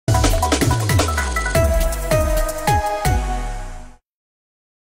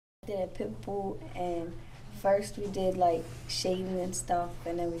Did a pit bull, and first we did like shading and stuff,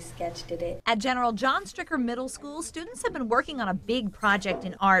 and then we sketched it. At General John Stricker Middle School, students have been working on a big project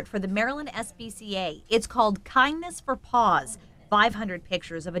in art for the Maryland SPCA. It's called Kindness for Paws. 500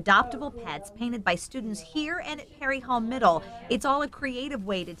 pictures of adoptable pets painted by students here and at Perry Hall Middle. It's all a creative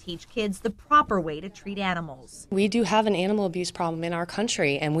way to teach kids the proper way to treat animals. We do have an animal abuse problem in our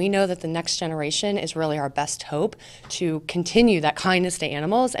country, and we know that the next generation is really our best hope to continue that kindness to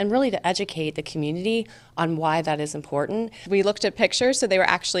animals and really to educate the community on why that is important. We looked at pictures, so they were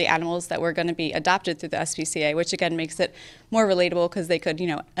actually animals that were going to be adopted through the SPCA, which again makes it more relatable because they could,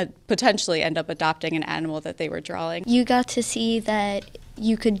 potentially end up adopting an animal that they were drawing. You got to see that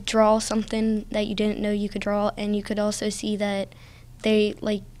you could draw something that you didn't know you could draw, and you could also see that they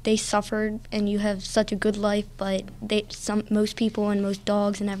suffered and you have such a good life, but most people and most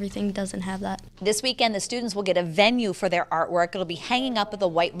dogs and everything doesn't have that. This weekend the students will get a venue for their artwork. It'll be hanging up at the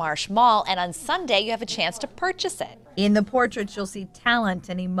White Marsh Mall, and on Sunday you have a chance to purchase it. In the portraits you'll see talent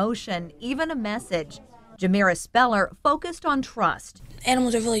and emotion, even a message. Jamira Speller focused on trust.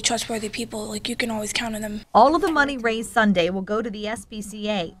 Animals are really trustworthy people, like you can always count on them. All of the money raised Sunday will go to the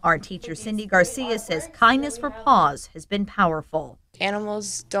SPCA. Art teacher Cindy Garcia says Kindness for Paws has been powerful.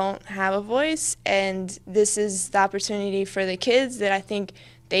 Animals don't have a voice, and this is the opportunity for the kids that I think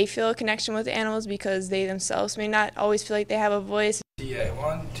they feel a connection with animals because they themselves may not always feel like they have a voice. SPCA,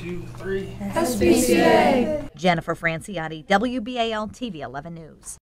 1, 2, 3. SPCA. Jennifer Franciotti, WBAL-TV 11 News.